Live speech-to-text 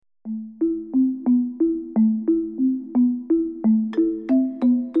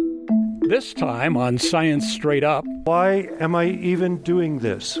This time on Science Straight Up. Why am I even doing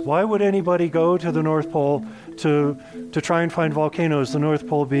this? Why would anybody go to the North Pole to try and find volcanoes, the North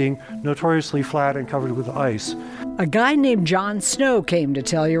Pole being notoriously flat and covered with ice? A guy named Jon Snow came to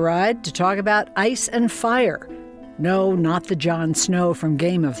Telluride to talk about ice and fire. No, not the Jon Snow from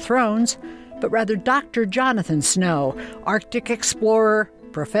Game of Thrones, but rather Dr. Jonathan Snow, Arctic explorer,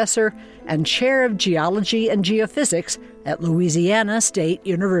 professor, and chair of geology and geophysics at Louisiana State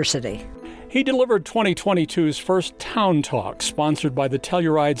University. He delivered 2022's first Town Talk, sponsored by the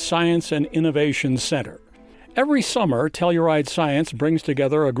Telluride Science and Innovation Center. Every summer, Telluride Science brings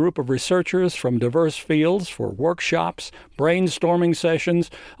together a group of researchers from diverse fields for workshops, brainstorming sessions,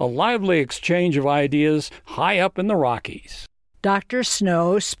 a lively exchange of ideas high up in the Rockies. Dr.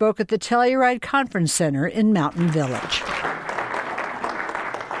 Snow spoke at the Telluride Conference Center in Mountain Village.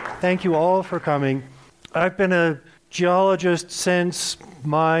 Thank you all for coming. I've been a geologist since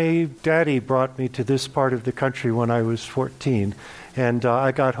my daddy brought me to this part of the country when I was 14. And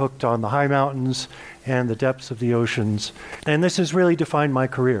I got hooked on the high mountains and the depths of the oceans. And this has really defined my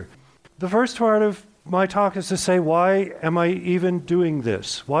career. The first part of my talk is to say, why am I even doing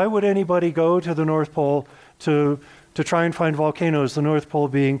this? Why would anybody go to the North Pole to try and find volcanoes, the North Pole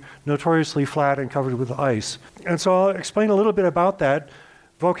being notoriously flat and covered with ice? And so I'll explain a little bit about that.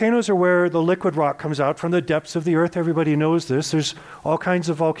 Volcanoes are where the liquid rock comes out from the depths of the earth. Everybody knows this. There's all kinds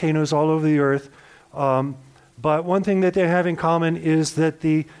of volcanoes all over the earth. But one thing that they have in common is that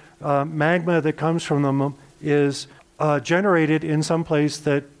the magma that comes from them is generated in some place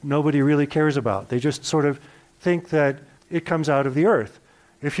that nobody really cares about. They just sort of think that it comes out of the earth.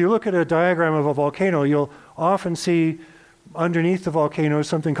 If you look at a diagram of a volcano, you'll often see underneath the volcano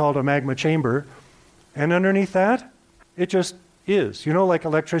something called a magma chamber. And underneath that, it just is, like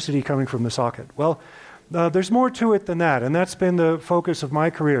electricity coming from the socket. Well, there's more to it than that, and that's been the focus of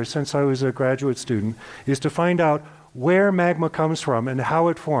my career since I was a graduate student, is to find out where magma comes from and how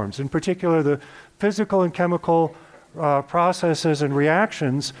it forms, in particular the physical and chemical processes and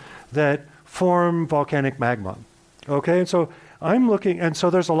reactions that form volcanic magma. Okay, and so I'm looking, and so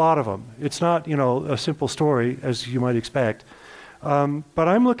there's a lot of them. It's not, a simple story, as you might expect, but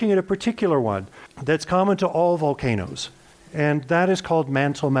I'm looking at a particular one that's common to all volcanoes, and that is called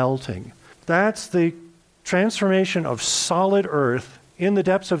mantle melting. That's the transformation of solid earth in the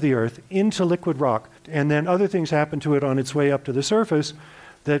depths of the earth into liquid rock, and then other things happen to it on its way up to the surface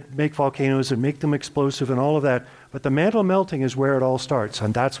that make volcanoes and make them explosive and all of that. But the mantle melting is where it all starts,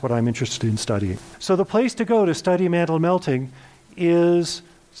 and that's what I'm interested in studying. So the place to go to study mantle melting is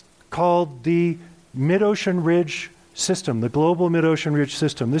called the Mid-Ocean Ridge System, the global Mid-Ocean Ridge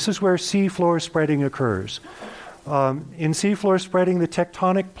System. This is where seafloor spreading occurs. In seafloor spreading, the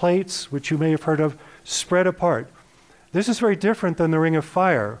tectonic plates, which you may have heard of, spread apart. This is very different than the Ring of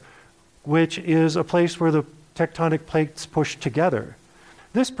Fire, which is a place where the tectonic plates push together.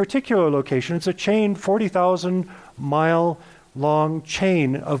 This particular location, it's a chain, 40,000 mile long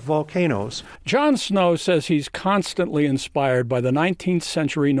chain of volcanoes. Jon Snow says he's constantly inspired by the 19th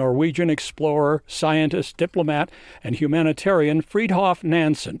century Norwegian explorer, scientist, diplomat, and humanitarian Fridtjof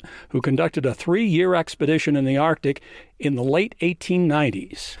Nansen, who conducted a 3-year expedition in the Arctic in the late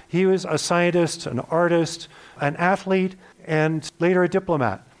 1890s. He was a scientist, an artist, an athlete, and later a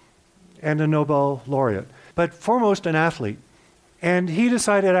diplomat and a Nobel laureate, but foremost an athlete. And he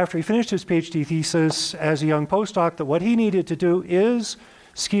decided after he finished his PhD thesis as a young postdoc that what he needed to do is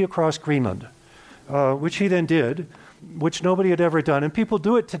ski across Greenland, which he then did, which nobody had ever done. And people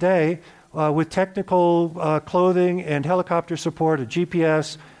do it today with technical clothing and helicopter support, a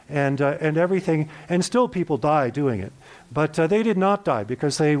GPS, and everything, and still people die doing it. But they did not die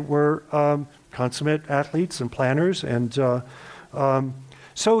because they were consummate athletes and planners, and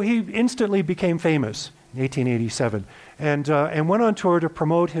so he instantly became famous in 1887, and went on tour to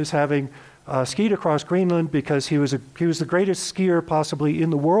promote his having skied across Greenland because he was the greatest skier possibly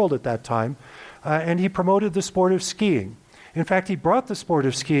in the world at that time, and he promoted the sport of skiing. In fact, he brought the sport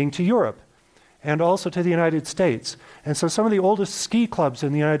of skiing to Europe and also to the United States. And so some of the oldest ski clubs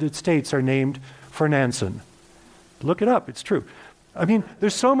in the United States are named for Nansen. Look it up, it's true. I mean,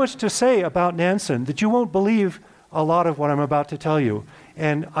 there's so much to say about Nansen that you won't believe a lot of what I'm about to tell you.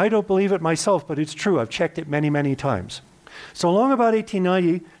 And I don't believe it myself, but it's true. I've checked it many, many times. So along about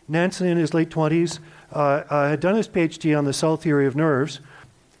 1890, Nansen in his late 20s had done his PhD on the cell theory of nerves.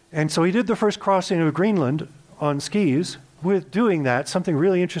 And so he did the first crossing of Greenland on skis. With doing that, something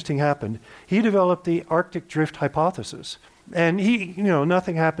really interesting happened. He developed the Arctic drift hypothesis. And he,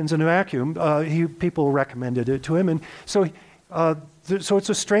 nothing happens in a vacuum. People recommended it to him. And so it's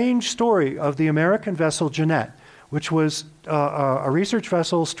a strange story of the American vessel Jeannette, which was a research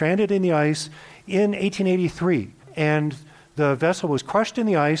vessel stranded in the ice in 1883. And the vessel was crushed in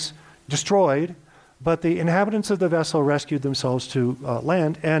the ice, destroyed, but the inhabitants of the vessel rescued themselves to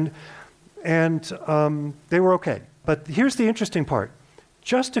land, and they were okay. But here's the interesting part.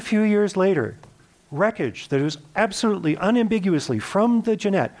 Just a few years later, wreckage that was absolutely unambiguously from the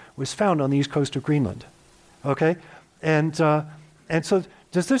Jeanette was found on the east coast of Greenland. Okay? And so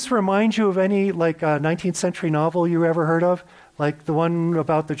does this remind you of any 19th century novel you ever heard of? Like the one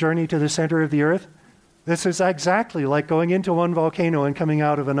about the journey to the center of the earth? This is exactly like going into one volcano and coming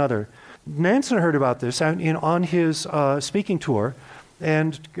out of another. Nansen heard about this on his speaking tour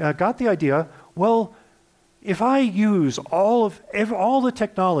and got the idea, well, if I use all the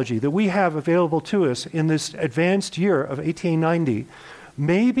technology that we have available to us in this advanced year of 1890,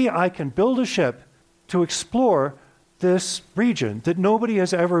 maybe I can build a ship to explore this region that nobody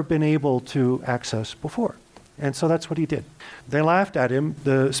has ever been able to access before. And so that's what he did. They laughed at him,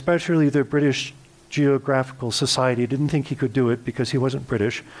 especially the British Geographical Society didn't think he could do it because he wasn't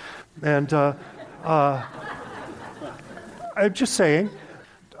British. And I'm just saying.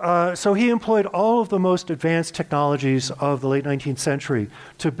 So he employed all of the most advanced technologies of the late 19th century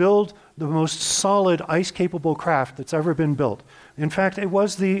to build the most solid ice-capable craft that's ever been built. In fact, it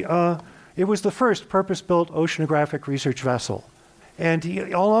was the first purpose-built oceanographic research vessel. And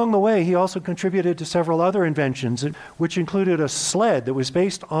along the way, he also contributed to several other inventions, which included a sled that was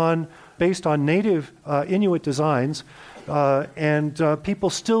based on native Inuit designs, and people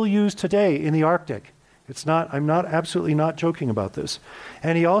still use today in the Arctic. I'm absolutely not joking about this.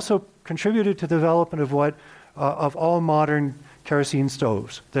 And he also contributed to the development of all modern kerosene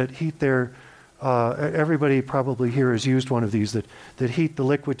stoves that heat their. Everybody probably here has used one of these that heat the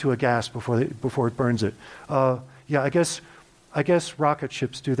liquid to a gas before it burns it. I guess rocket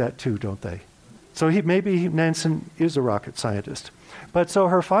ships do that too, don't they? So maybe Nansen is a rocket scientist. But so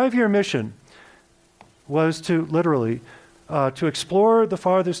her 5-year mission was to literally to explore the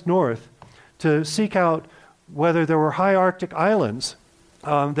farthest north, to seek out whether there were high Arctic islands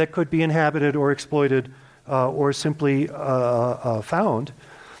that could be inhabited or exploited or simply found,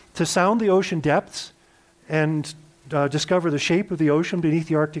 to sound the ocean depths and discover the shape of the ocean beneath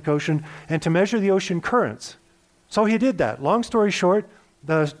the Arctic Ocean, and to measure the ocean currents. So he did that. Long story short,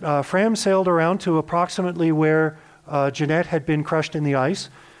 the Fram sailed around to approximately where Jeanette had been crushed in the ice,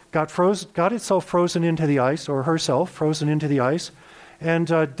 got itself frozen into the ice, or herself frozen into the ice, and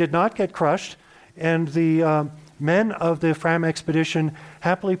did not get crushed. And the men of the Fram expedition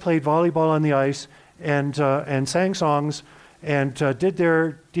happily played volleyball on the ice and sang songs and did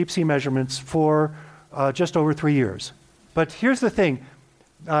their deep-sea measurements for just over 3 years. But here's the thing.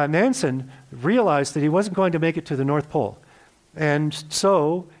 Nansen realized that he wasn't going to make it to the North Pole. And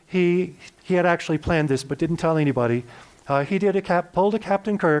so he had actually planned this but didn't tell anybody. He pulled a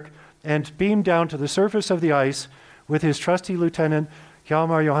Captain Kirk and beamed down to the surface of the ice with his trusty lieutenant,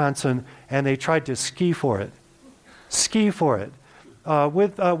 Hjalmar Johansson, and they tried to ski for it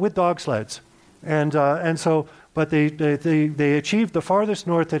with dog sleds. But they achieved the farthest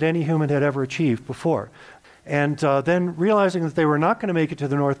north that any human had ever achieved before. And then realizing that they were not going to make it to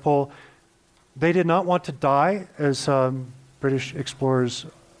the North Pole, they did not want to die, as British explorers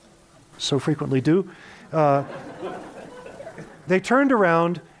so frequently do. They turned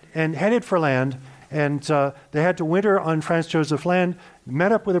around and headed for land, and they had to winter on Franz Josef Land,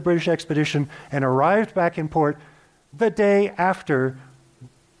 met up with a British expedition, and arrived back in port the day after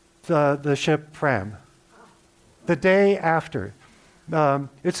the ship Fram. The day after.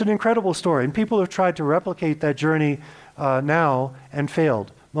 It's an incredible story, and people have tried to replicate that journey now and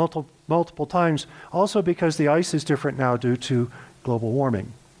failed multiple times, also because the ice is different now due to global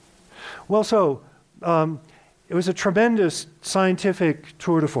warming. Well, so it was a tremendous scientific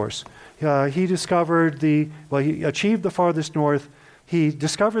tour de force. He achieved the farthest north. He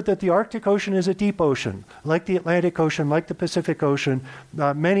discovered that the Arctic Ocean is a deep ocean, like the Atlantic Ocean, like the Pacific Ocean,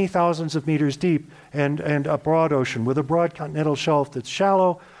 many thousands of meters deep, and a broad ocean with a broad continental shelf that's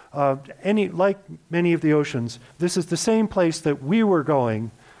shallow. Like many of the oceans, this is the same place that we were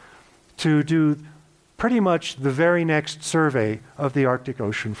going to do pretty much the very next survey of the Arctic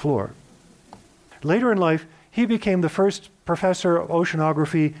Ocean floor. Later in life, he became the first professor of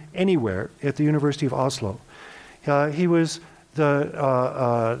oceanography anywhere at the University of Oslo. He was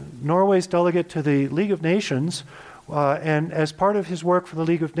Norway's delegate to the League of Nations, and as part of his work for the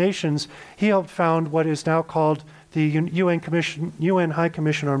League of Nations, he helped found what is now called the UN High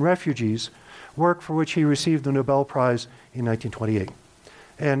Commission on Refugees, work for which he received the Nobel Prize in 1928.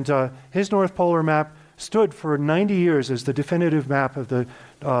 And his North Polar map stood for 90 years as the definitive map of the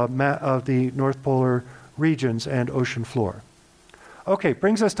North Polar regions and ocean floor. Okay,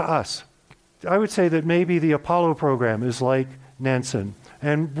 brings us to us. I would say that maybe the Apollo program is like Nansen,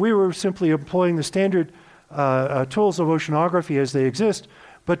 and we were simply employing the standard tools of oceanography as they exist,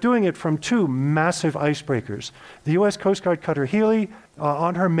 but doing it from two massive icebreakers. The U.S. Coast Guard cutter Healy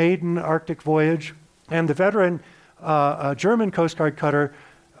on her maiden Arctic voyage, and the veteran German Coast Guard cutter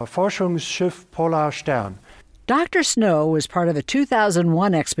Forschungsschiff Polarstern. Dr. Snow was part of a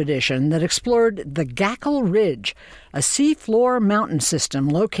 2001 expedition that explored the Gackel Ridge, a seafloor mountain system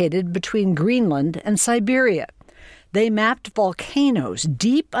located between Greenland and Siberia. They mapped volcanoes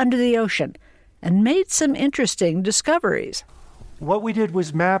deep under the ocean and made some interesting discoveries. What we did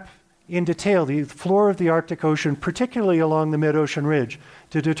was map in detail the floor of the Arctic Ocean, particularly along the mid-ocean ridge,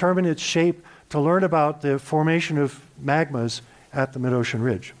 to determine its shape, to learn about the formation of magmas at the mid-ocean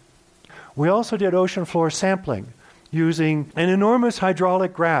ridge. We also did ocean floor sampling using an enormous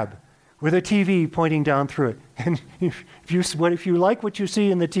hydraulic grab with a TV pointing down through it. And if you like what you see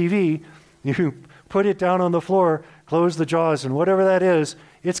in the TV, you put it down on the floor, close the jaws, and whatever that is,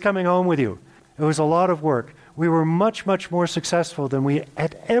 it's coming home with you. It was a lot of work. We were much, much more successful than we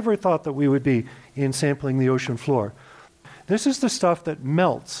had ever thought that we would be in sampling the ocean floor. This is the stuff that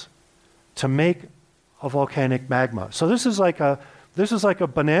melts to make a volcanic magma. So this is like a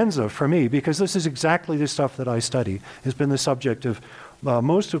bonanza for me, because this is exactly the stuff that I study. Has been the subject of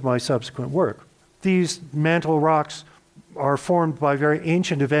most of my subsequent work. These mantle rocks are formed by very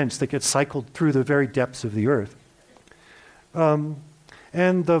ancient events that get cycled through the very depths of the Earth.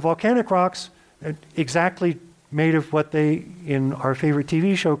 And the volcanic rocks, exactly made of what they, in our favorite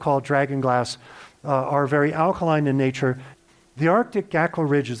TV show called Dragon Glass, are very alkaline in nature. The Arctic Gackel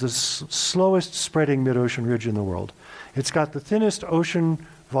Ridge is the slowest spreading mid-ocean ridge in the world. It's got the thinnest ocean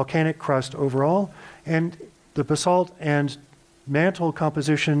volcanic crust overall, and the basalt and mantle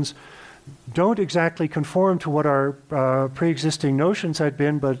compositions don't exactly conform to what our pre-existing notions had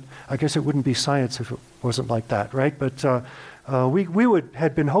been, but I guess it wouldn't be science if it wasn't like that, right? But we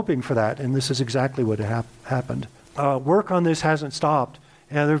had been hoping for that, and this is exactly what happened. Work on this hasn't stopped,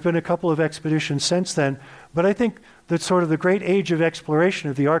 and there have been a couple of expeditions since then, but I think that sort of the great age of exploration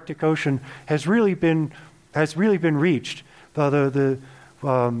of the Arctic Ocean has really been reached. There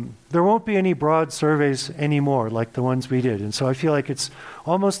won't be any broad surveys anymore like the ones we did, and so I feel like it's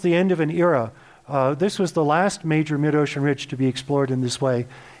almost the end of an era. This was the last major mid-ocean ridge to be explored in this way,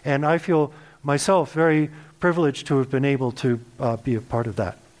 and I feel myself very privileged to have been able to be a part of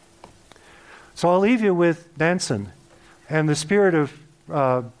that. So I'll leave you with Nansen and the spirit of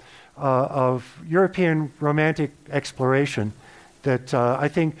European romantic exploration that I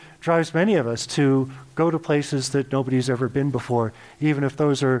think drives many of us to go to places that nobody's ever been before, even if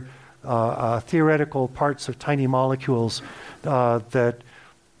those are theoretical parts of tiny molecules that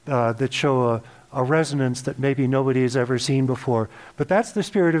show a resonance that maybe nobody has ever seen before. But that's the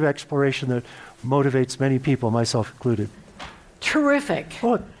spirit of exploration that motivates many people, myself included. Terrific.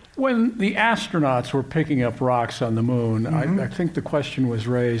 Well, when the astronauts were picking up rocks on the moon, I think the question was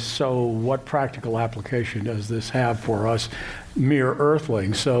raised, so what practical application does this have for us mere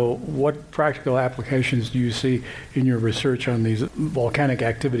Earthlings? So what practical applications do you see in your research on these volcanic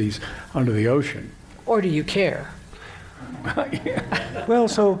activities under the ocean? Or do you care? Well,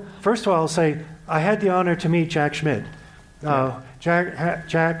 so first of all, I'll say I had the honor to meet Jack Schmitt.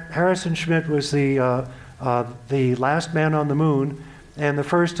 Jack Harrison Schmitt was the last man on the moon and the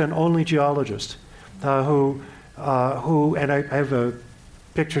first and only geologist who and I have a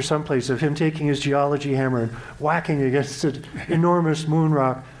picture someplace of him taking his geology hammer and whacking against an enormous moon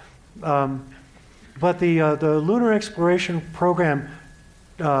rock. But the lunar exploration program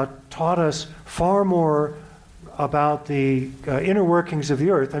taught us far more about the inner workings of the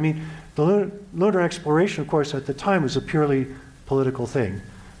Earth. I mean, the lunar exploration, of course, at the time was a purely political thing,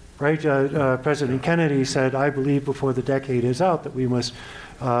 right? President Kennedy said, I believe before the decade is out that we must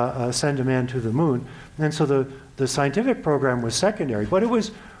send a man to the moon. And so the scientific program was secondary, but it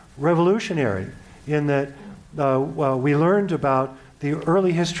was revolutionary in that we learned about the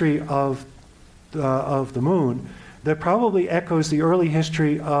early history of the moon that probably echoes the early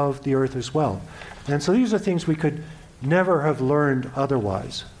history of the Earth as well. And so these are things we could never have learned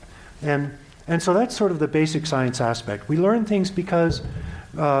otherwise. And so that's sort of the basic science aspect. We learn things because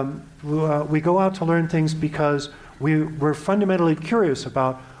we go out to learn things because we're fundamentally curious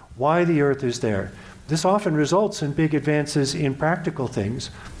about why the Earth is there. This often results in big advances in practical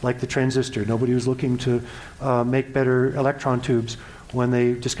things, like the transistor. Nobody was looking to make better electron tubes when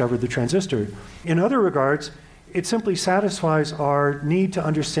they discovered the transistor. In other regards, it simply satisfies our need to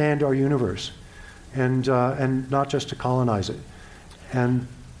understand our universe and not just to colonize it. And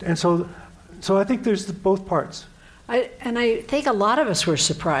so So I think there's both parts. I think a lot of us were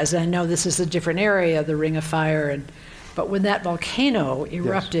surprised. I know this is a different area, the Ring of Fire, but when that volcano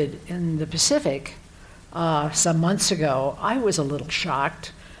erupted in the Pacific some months ago, I was a little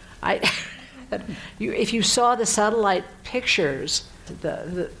shocked. If you saw the satellite pictures,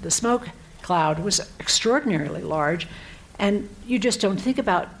 the smoke cloud was extraordinarily large, and you just don't think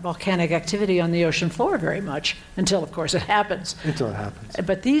about volcanic activity on the ocean floor very much until, of course, it happens. Until it happens.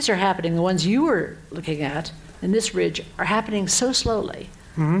 But these are happening, the ones you were looking at in this ridge are happening so slowly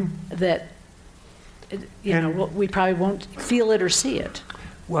that we probably won't feel it or see it.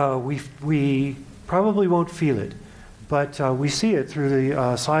 Well, we probably won't feel it, but we see it through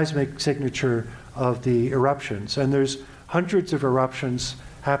the seismic signature of the eruptions. And there's hundreds of eruptions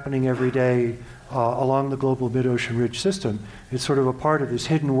happening every day along the global mid-ocean ridge system. It's sort of a part of this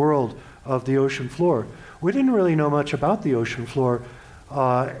hidden world of the ocean floor. We didn't really know much about the ocean floor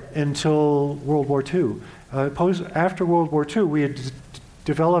until World War II. After World War II, we had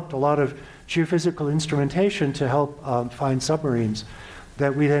developed a lot of geophysical instrumentation to help find submarines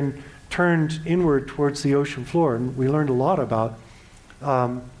that we then turned inward towards the ocean floor, and we learned a lot about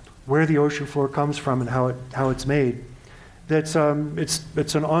where the ocean floor comes from and how it's made. It's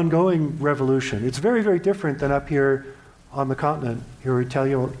an ongoing revolution. It's very, very different than up here on the continent, here at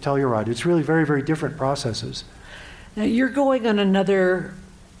Telluride. It's really very, very different processes. Now, you're going on another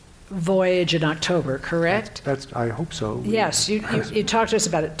voyage in October, correct? I hope so. Yes, you talked to us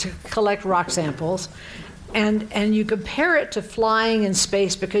about it, to collect rock samples, and you compare it to flying in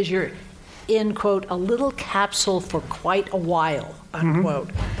space because you're in, quote, a little capsule for quite a while, unquote.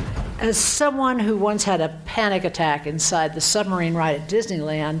 As someone who once had a panic attack inside the submarine ride at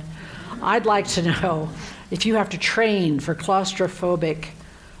Disneyland, I'd like to know if you have to train for claustrophobic,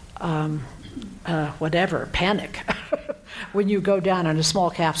 panic, when you go down in a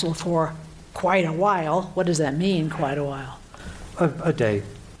small capsule for quite a while. What does that mean, quite a while? A day.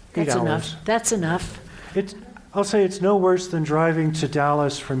 That's 8 hours. enough. That's enough. I'll say it's no worse than driving to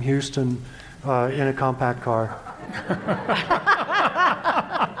Dallas from Houston in a compact car.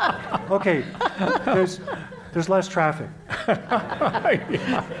 Okay, there's less traffic.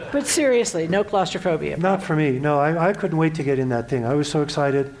 But seriously, no claustrophobia. Not for me. No, I couldn't wait to get in that thing. I was so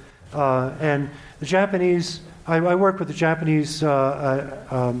excited. And the Japanese, I work with the Japanese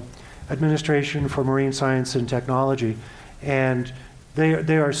Administration for Marine Science and Technology, and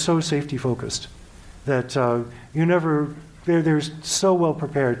they are so safety focused that they're so well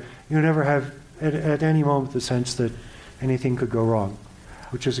prepared. You never have at any moment the sense that anything could go wrong,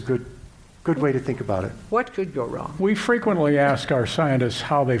 which is a good way to think about it. What could go wrong? We frequently ask our scientists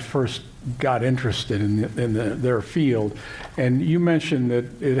how they first got interested in their field, and you mentioned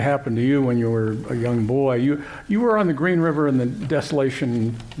that it happened to you when you were a young boy. You were on the Green River in the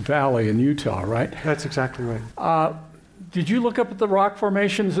Desolation Valley in Utah, right? That's exactly right. Did you look up at the rock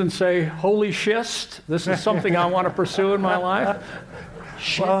formations and say, "Holy schist, this is something I want to pursue in my life"?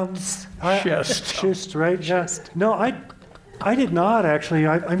 Schist, right? Schist. Yeah. No, I did not actually.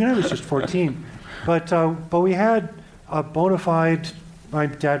 I mean, I was just 14, but we had a bona fide. My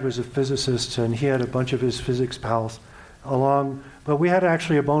dad was a physicist, and he had a bunch of his physics pals along. But we had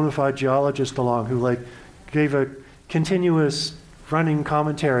actually a bona fide geologist along who gave a continuous running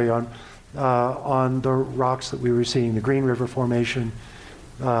commentary on the rocks that we were seeing, the Green River Formation,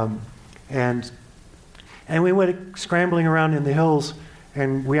 and we went scrambling around in the hills,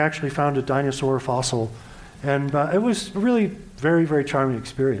 and we actually found a dinosaur fossil. And it was really very, very charming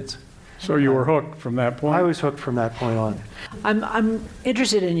experience. So you were hooked from that point? I was hooked from that point on. I'm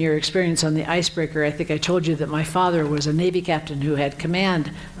interested in your experience on the icebreaker. I think I told you that my father was a Navy captain who had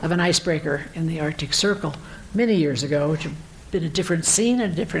command of an icebreaker in the Arctic Circle many years ago, which had been a different scene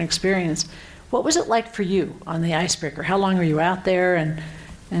and a different experience. What was it like for you on the icebreaker? How long were you out there, and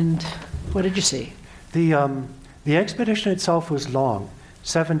what did you see? The expedition itself was long,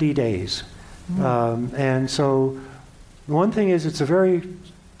 70 days. And so one thing is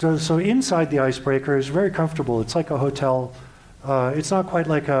so inside the icebreaker is very comfortable. It's like a hotel. It's not quite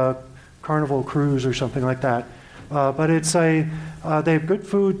like a Carnival cruise or something like that. But it's they have good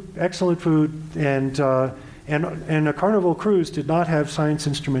food, excellent food, and a Carnival cruise did not have science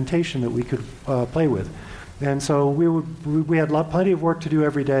instrumentation that we could play with. And so we had plenty of work to do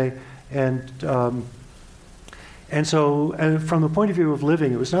every day, and so from the point of view of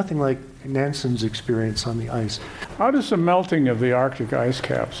living, it was nothing like Nansen's experience on the ice. How does the melting of the Arctic ice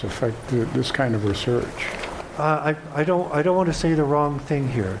caps affect this kind of research? I don't want to say the wrong thing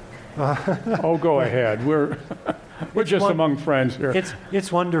here. Oh, go ahead. We're just among friends here.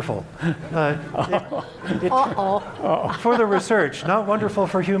 It's wonderful. For the research, not wonderful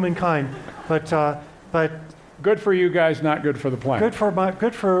for humankind, but Good for you guys, not good for the planet.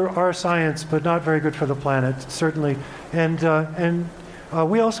 good for our science, but not very good for the planet, certainly. And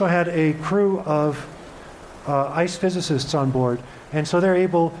we also had a crew of ice physicists on board, and so they're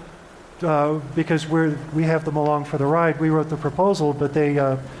able, because we have them along for the ride. We wrote the proposal, but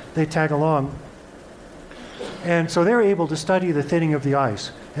they tag along, and so they're able to study the thinning of the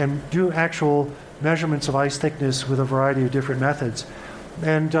ice and do actual measurements of ice thickness with a variety of different methods.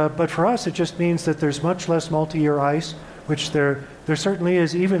 And but for us, it just means that there's much less multi-year ice, which there certainly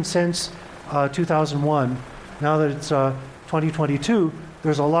is, even since 2001. Now that it's 2022,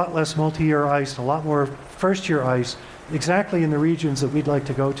 there's a lot less multi-year ice, a lot more first-year ice, exactly in the regions that we'd like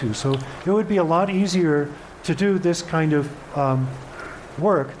to go to. So it would be a lot easier to do this kind of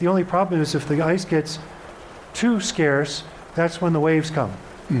work. The only problem is if the ice gets too scarce, that's when the waves come.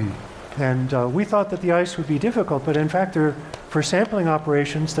 And we thought that the ice would be difficult, but in fact, for sampling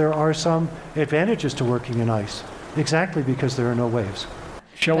operations, there are some advantages to working in ice, exactly because there are no waves.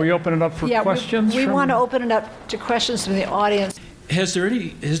 Shall we open it up for questions? We want to open it up to questions from the audience. Has there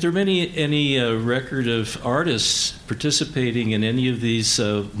been any record of artists participating in any of these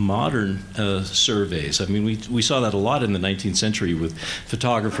modern surveys? I mean, we saw that a lot in the 19th century with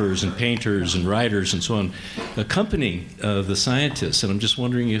photographers and painters and writers and so on accompanying the scientists. And I'm just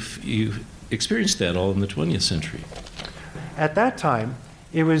wondering if you experienced that all in the 20th century. At that time,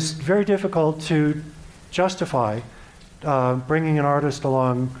 it was very difficult to justify bringing an artist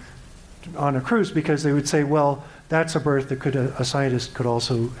along on a cruise, because they would say, well, that's a berth that a scientist could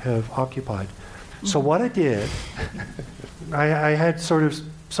also have occupied. So what I did, I had sort of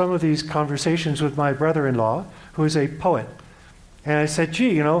some of these conversations with my brother-in-law, who is a poet. And I said,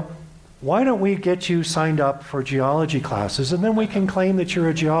 gee, why don't we get you signed up for geology classes, and then we can claim that you're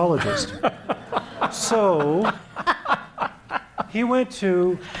a geologist. So he went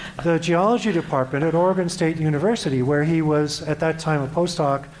to the geology department at Oregon State University, where he was at that time a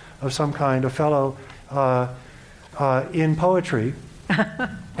postdoc of some kind, a fellow in poetry.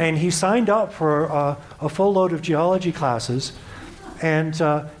 And he signed up for a full load of geology classes, and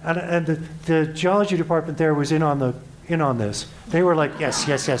the geology department there was in on this. They were like,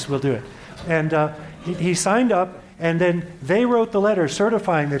 yes, we'll do it. And he signed up, and then they wrote the letter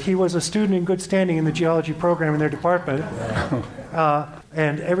certifying that he was a student in good standing in the geology program in their department,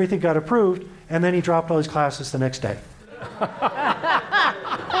 and everything got approved, and then he dropped all his classes the next day.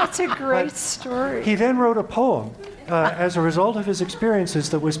 That's a great story. He then wrote a poem as a result of his experiences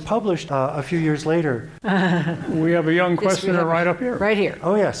that was published a few years later. We have a young questioner right up here. Right here.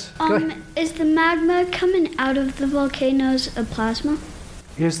 Oh, yes. Is the magma coming out of the volcanoes a plasma?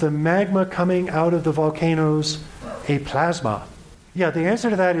 Is the magma coming out of the volcanoes a plasma? Yeah, the answer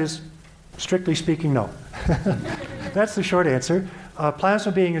to that is, strictly speaking, no. That's the short answer.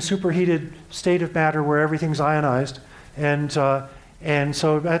 Plasma being a superheated state of matter where everything's ionized, and so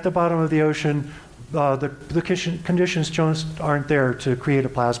at the bottom of the ocean, the conditions just aren't there to create a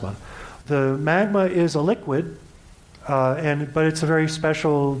plasma. The magma is a liquid, but it's a very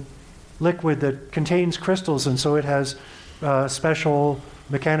special liquid that contains crystals, and so it has special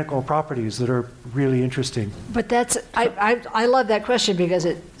mechanical properties that are really interesting. But I love that question, because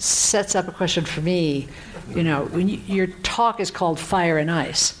it sets up a question for me. When your talk is called Fire and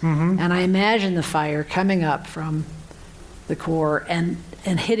Ice, and I imagine the fire coming up from the core and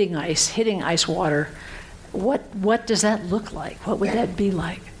hitting ice water. What does that look like? What would that be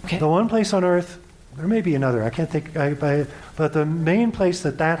like? Okay. The one place on Earth, there may be another, I can't think, but the main place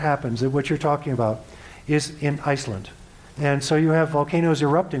that happens, what you're talking about, is in Iceland. And so you have volcanoes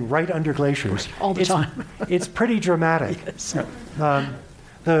erupting right under glaciers. All the time. It's pretty dramatic. Yes.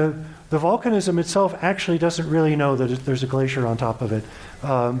 The volcanism itself actually doesn't really know that there's a glacier on top of it.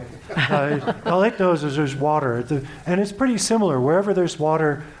 All it knows is there's water. And it's pretty similar. Wherever there's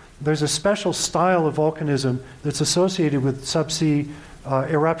water, there's a special style of volcanism that's associated with subsea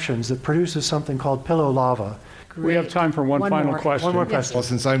eruptions that produces something called pillow lava. Great. We have time for one final question. One more question. Well,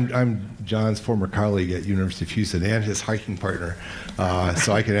 since I'm John's former colleague at University of Houston and his hiking partner,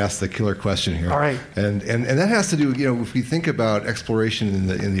 so I can ask the killer question here. All right. And that has to do, if we think about exploration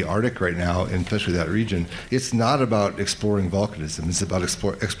in the Arctic right now, and especially that region, it's not about exploring volcanism. It's about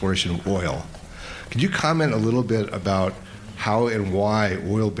exploration of oil. Could you comment a little bit about how and why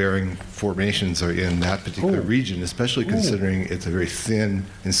oil-bearing formations are in that particular region, especially considering it's a very thin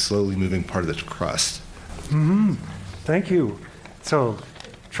and slowly moving part of the crust? Mm-hmm. Thank you. So,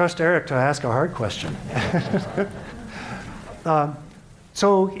 trust Eric to ask a hard question.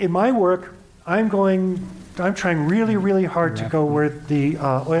 So, in my work, I'm going I'm trying really, really hard to go where the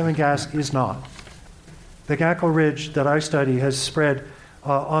oil and gas is not. The Gackel Ridge that I study has spread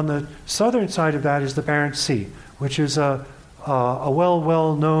on the southern side of that is the Barents Sea, which is a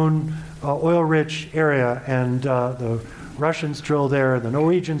well-known oil-rich area, and the Russians drill there, the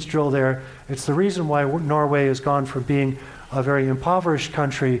Norwegians drill there. It's the reason why Norway has gone from being a very impoverished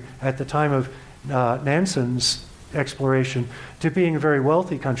country at the time of Nansen's exploration to being a very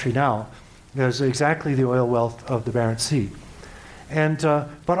wealthy country now. There's exactly the oil wealth of the Barents Sea. And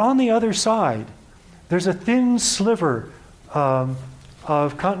but on the other side, there's a thin sliver of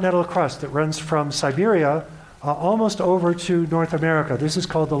continental crust that runs from Siberia almost over to North America. This is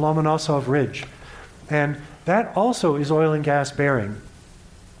called the Lomonosov Ridge. And that also is oil and gas bearing.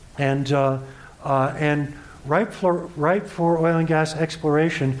 And ripe for oil and gas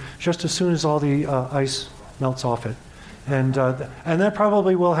exploration just as soon as all the ice melts off it. And that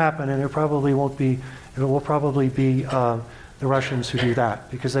probably will happen, and it will probably be the Russians who do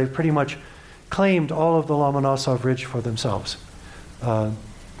that, because they've pretty much claimed all of the Lomonosov Ridge for themselves.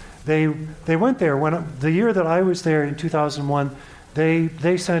 They went there the year that I was there in 2001.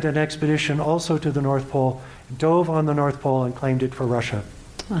 They sent an expedition also to the North Pole, dove on the North Pole, and claimed it for Russia.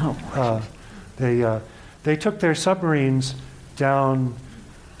 Oh. They took their submarines down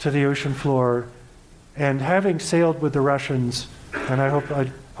to the ocean floor, and having sailed with the Russians, and I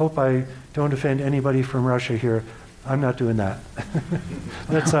hope I don't offend anybody from Russia here, I'm not doing that.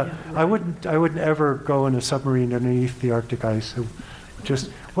 I wouldn't ever go in a submarine underneath the Arctic ice. Just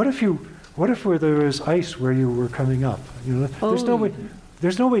what if there was ice where you were coming up?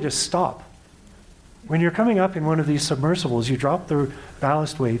 There's no way to stop. When you're coming up in one of these submersibles, you drop the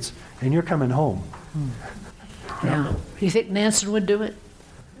ballast weights and you're coming home. Yeah. You think Nansen would do it?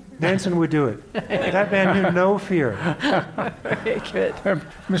 Nansen would do it. That man knew no fear. Very good.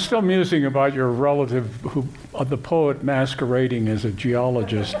 I'm still musing about your relative, the poet masquerading as a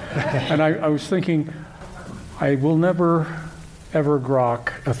geologist. And I was thinking, I will never, ever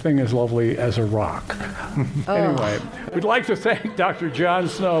grok a thing as lovely as a rock. Anyway, we'd like to thank Dr. John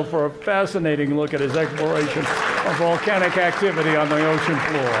Snow for a fascinating look at his exploration of volcanic activity on the ocean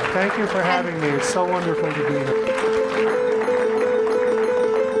floor. Thank you for having me. It's so wonderful to be here.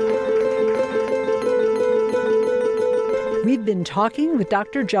 We've been talking with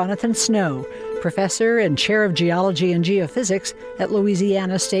Dr. Jonathan Snow, professor and chair of geology and geophysics at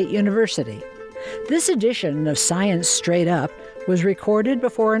Louisiana State University. This edition of Science Straight Up was recorded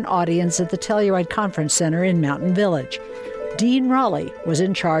before an audience at the Telluride Conference Center in Mountain Village. Dean Raleigh was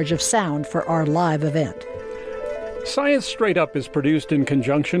in charge of sound for our live event. Science Straight Up is produced in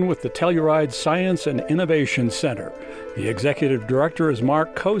conjunction with the Telluride Science and Innovation Center. The executive director is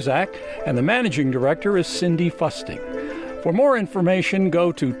Mark Kozak, and the managing director is Cindy Fusting. For more information,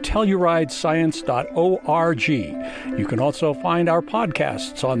 go to telluridescience.org. You can also find our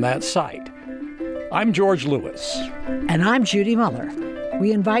podcasts on that site. I'm George Lewis. And I'm Judy Muller.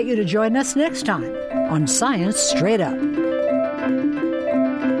 We invite you to join us next time on Science Straight Up.